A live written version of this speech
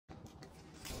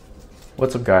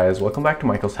What's up guys, welcome back to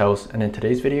Michael's house, and in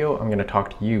today's video I'm going to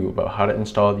talk to you about how to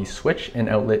install these switch and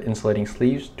outlet insulating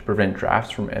sleeves to prevent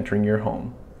drafts from entering your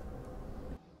home.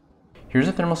 Here's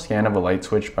a thermal scan of a light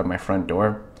switch by my front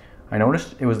door. I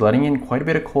noticed it was letting in quite a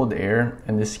bit of cold air,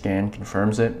 and this scan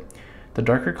confirms it. The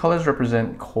darker colors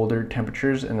represent colder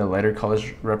temperatures and the lighter colors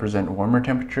represent warmer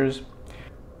temperatures.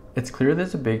 It's clear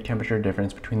there's a big temperature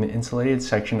difference between the insulated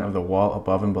section of the wall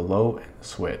above and below and the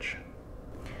switch.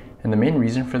 And the main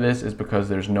reason for this is because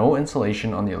there's no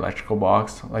insulation on the electrical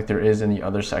box like there is in the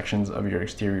other sections of your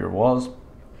exterior walls.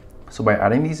 So by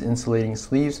adding these insulating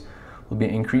sleeves, we'll be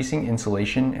increasing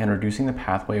insulation and reducing the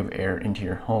pathway of air into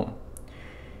your home.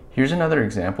 Here's another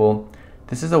example.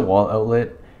 This is a wall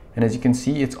outlet, and as you can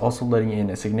see, it's also letting in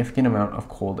a significant amount of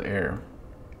cold air.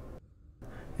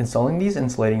 Installing these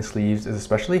insulating sleeves is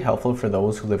especially helpful for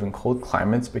those who live in cold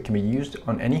climates, but can be used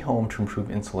on any home to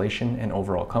improve insulation and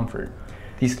overall comfort.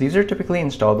 These sleeves are typically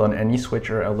installed on any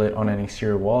switch or outlet on an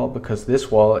exterior wall because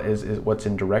this wall is what's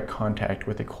in direct contact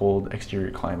with a cold exterior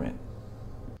climate.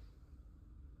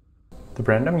 The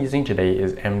brand I'm using today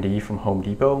is MD from Home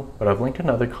Depot, but I've linked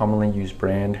another commonly used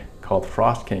brand called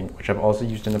Frost King, which I've also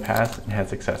used in the past and had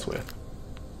success with.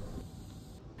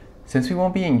 Since we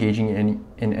won't be engaging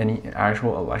in any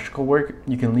actual electrical work,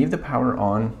 you can leave the power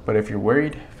on, but if you're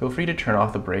worried, feel free to turn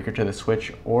off the breaker to the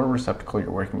switch or receptacle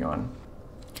you're working on.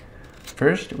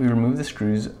 First, we remove the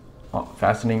screws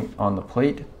fastening on the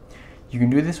plate. You can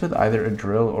do this with either a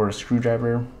drill or a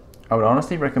screwdriver. I would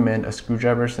honestly recommend a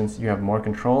screwdriver since you have more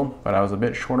control, but I was a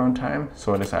bit short on time,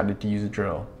 so I decided to use a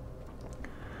drill.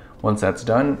 Once that's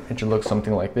done, it should look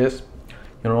something like this.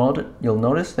 You'll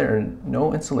notice there are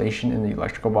no insulation in the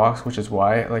electrical box, which is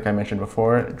why, like I mentioned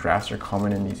before, drafts are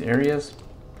common in these areas.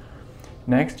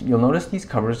 Next, you'll notice these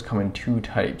covers come in two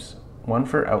types, one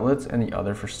for outlets and the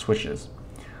other for switches.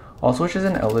 All switches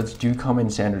and outlets do come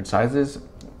in standard sizes,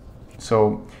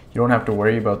 so you don't have to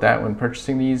worry about that when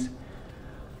purchasing these.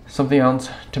 Something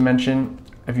else to mention,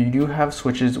 if you do have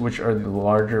switches which are the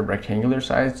larger rectangular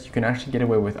size, you can actually get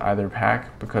away with either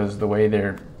pack because the way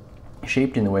they're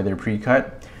shaped and the way they're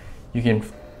pre-cut, you can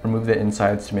remove the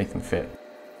insides to make them fit.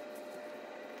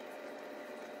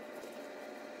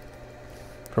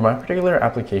 For my particular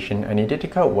application, I needed to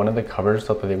cut one of the covers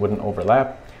so that they wouldn't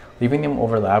overlap. Leaving them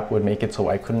overlap would make it so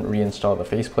I couldn't reinstall the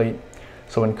faceplate.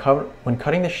 So when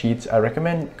cutting the sheets, I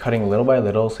recommend cutting little by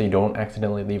little so you don't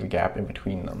accidentally leave a gap in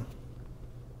between them.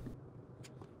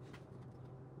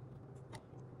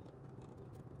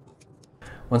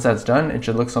 Once that's done, it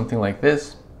should look something like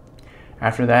this.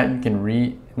 After that, you can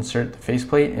reinsert the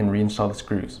faceplate and reinstall the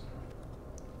screws.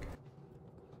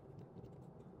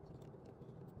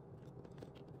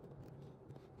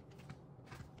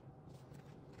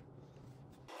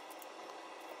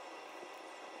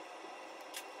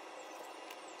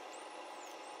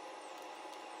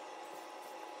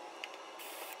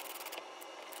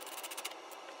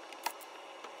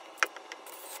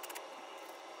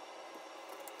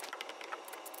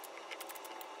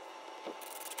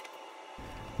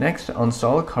 Next, I'll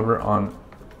install a cover on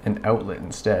an outlet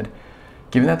instead.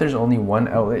 Given that there's only one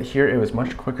outlet here, it was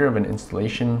much quicker of an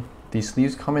installation. These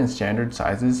sleeves come in standard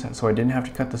sizes, so I didn't have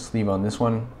to cut the sleeve on this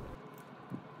one.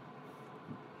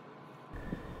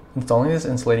 Installing this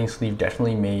insulating sleeve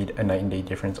definitely made a night and day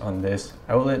difference on this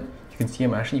outlet. You can see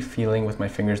I'm actually feeling with my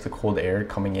fingers the cold air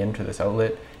coming into this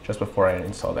outlet just before I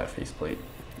install that faceplate.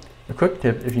 A quick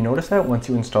tip, if you notice that once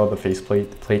you install the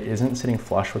faceplate, the plate isn't sitting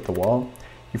flush with the wall,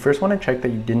 you first want to check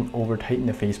that you didn't over tighten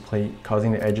the faceplate,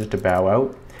 causing the edges to bow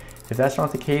out. If that's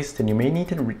not the case, then you may need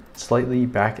to slightly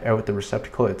back out the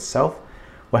receptacle itself.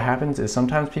 What happens is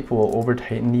sometimes people will over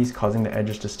tighten these, causing the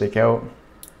edges to stick out.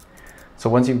 So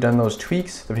once you've done those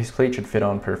tweaks, the faceplate should fit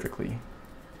on perfectly.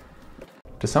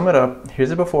 To sum it up,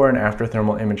 here's a before and after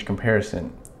thermal image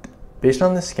comparison. Based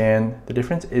on the scan, the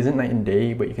difference isn't night and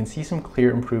day, but you can see some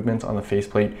clear improvements on the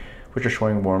faceplate, which are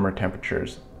showing warmer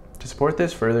temperatures. To support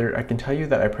this further, I can tell you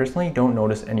that I personally don't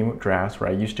notice any drafts where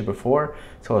I used to before,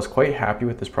 so I was quite happy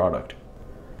with this product.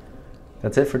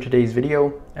 That's it for today's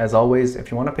video. As always,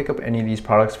 if you want to pick up any of these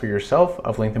products for yourself,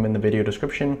 I've linked them in the video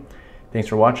description. Thanks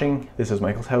for watching. This is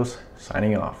Michael's house,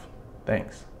 signing off.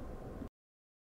 Thanks.